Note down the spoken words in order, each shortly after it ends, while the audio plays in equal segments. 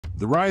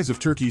The Rise of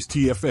Turkish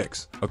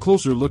TF-X, a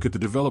closer look at the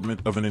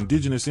development of an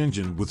indigenous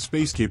engine with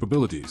space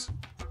capabilities.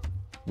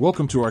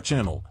 Welcome to our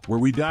channel, where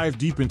we dive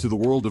deep into the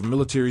world of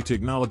military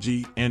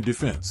technology and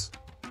defense.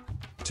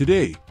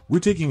 Today, we're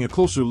taking a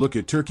closer look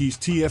at Turkey's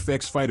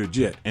TF-X fighter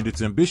jet and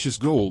its ambitious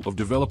goal of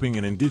developing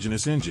an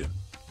indigenous engine.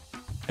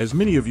 As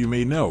many of you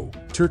may know,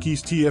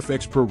 Turkey's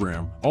TF-X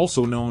program,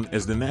 also known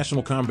as the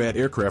National Combat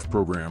Aircraft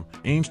Program,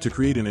 aims to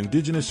create an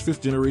indigenous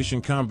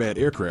fifth-generation combat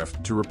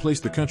aircraft to replace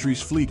the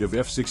country's fleet of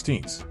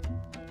F-16s.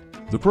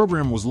 The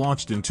program was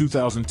launched in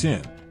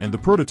 2010, and the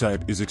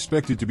prototype is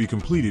expected to be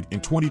completed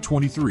in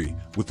 2023,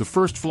 with the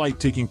first flight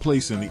taking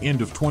place in the end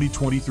of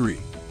 2023.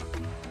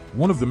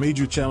 One of the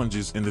major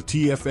challenges in the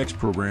TF-X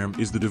program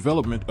is the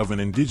development of an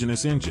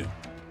indigenous engine.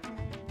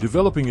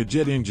 Developing a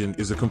jet engine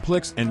is a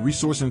complex and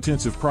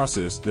resource-intensive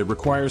process that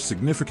requires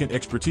significant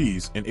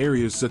expertise in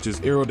areas such as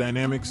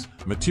aerodynamics,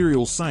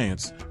 materials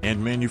science,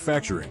 and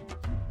manufacturing.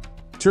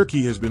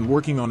 Turkey has been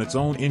working on its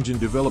own engine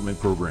development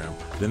program,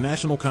 the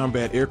National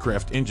Combat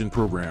Aircraft Engine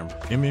Program,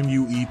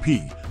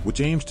 MMU-EP,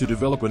 which aims to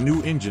develop a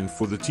new engine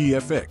for the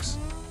TF-X.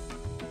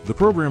 The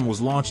program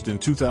was launched in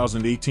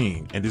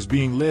 2018 and is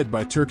being led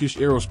by Turkish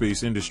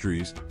Aerospace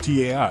Industries,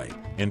 TAI,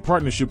 in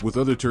partnership with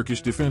other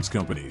Turkish defense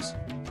companies.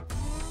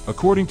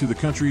 According to the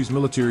country's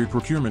military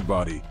procurement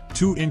body,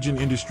 two engine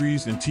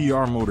industries and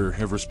TR Motor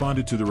have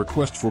responded to the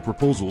request for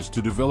proposals to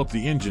develop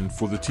the engine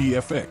for the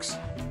TF-X.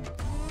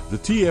 The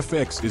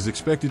TF-X is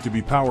expected to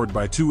be powered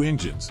by two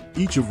engines,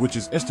 each of which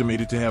is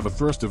estimated to have a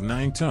thrust of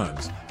 9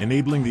 tons,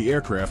 enabling the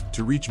aircraft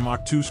to reach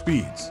Mach 2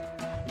 speeds.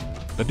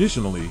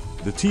 Additionally,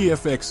 the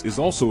TF-X is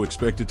also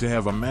expected to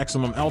have a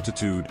maximum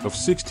altitude of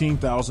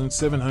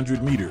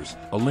 16,700 meters,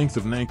 a length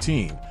of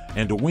 19,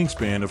 and a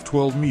wingspan of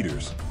 12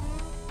 meters.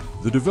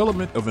 The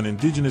development of an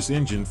indigenous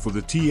engine for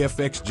the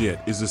TF-X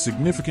jet is a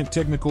significant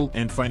technical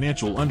and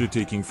financial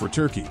undertaking for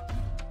Turkey.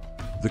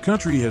 The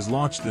country has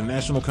launched the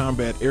National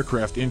Combat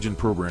Aircraft Engine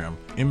Program,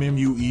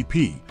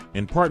 MMU-EP,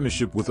 in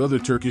partnership with other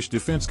Turkish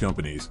defense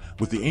companies,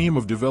 with the aim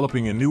of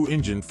developing a new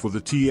engine for the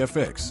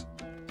TF-X.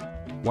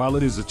 While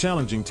it is a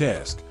challenging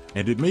task,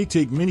 and it may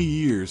take many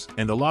years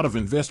and a lot of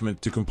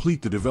investment to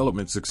complete the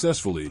development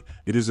successfully,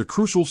 it is a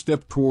crucial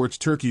step towards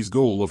Turkey's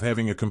goal of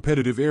having a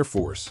competitive air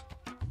force.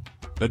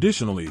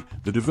 Additionally,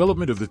 the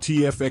development of the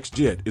TF-X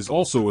jet is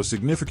also a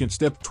significant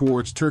step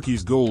towards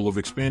Turkey's goal of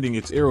expanding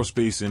its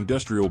aerospace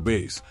industrial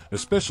base,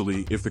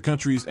 especially if the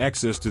country's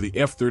access to the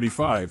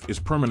F-35 is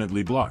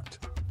permanently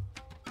blocked.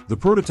 The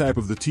prototype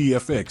of the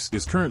TF-X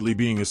is currently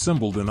being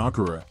assembled in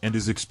Ankara and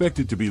is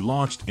expected to be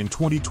launched in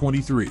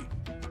 2023.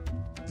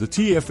 The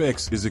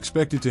TF-X is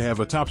expected to have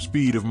a top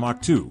speed of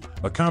Mach 2,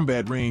 a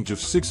combat range of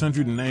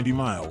 690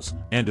 miles,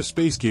 and a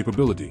space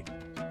capability.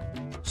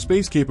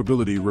 Space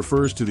capability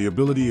refers to the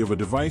ability of a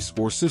device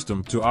or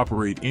system to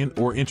operate in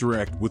or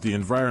interact with the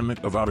environment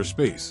of outer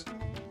space.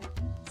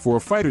 For a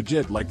fighter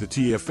jet like the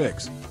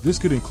TF-X, this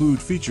could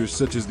include features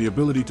such as the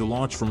ability to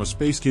launch from a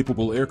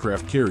space-capable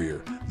aircraft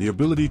carrier, the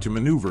ability to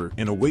maneuver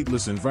in a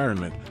weightless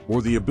environment,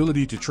 or the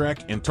ability to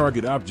track and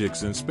target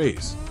objects in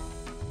space.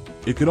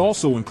 It could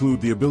also include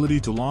the ability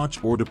to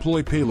launch or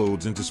deploy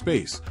payloads into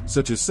space,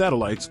 such as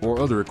satellites or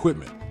other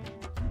equipment.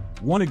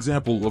 One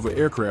example of an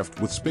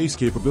aircraft with space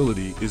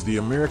capability is the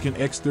American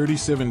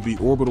X-37B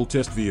orbital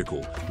test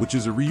vehicle, which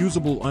is a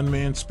reusable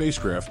unmanned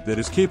spacecraft that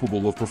is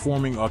capable of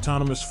performing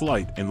autonomous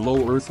flight in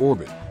low Earth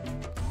orbit.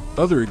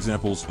 Other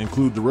examples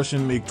include the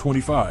Russian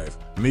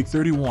MiG-25,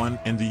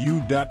 MiG-31, and the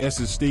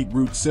U.S.'s State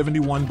Route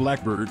 71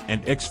 Blackbird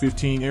and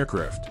X-15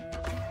 aircraft.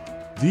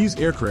 These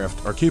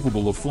aircraft are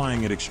capable of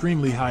flying at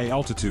extremely high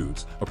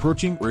altitudes,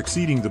 approaching or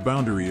exceeding the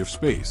boundary of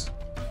space.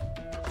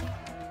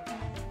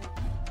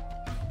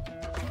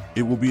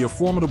 It will be a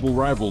formidable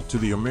rival to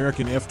the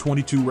American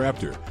F-22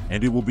 Raptor,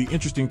 and it will be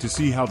interesting to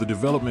see how the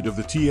development of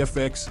the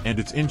TF-X and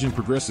its engine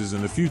progresses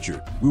in the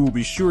future. We will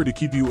be sure to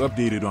keep you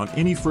updated on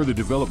any further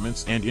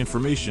developments and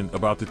information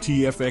about the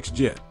TF-X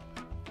jet.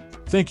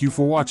 Thank you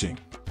for watching.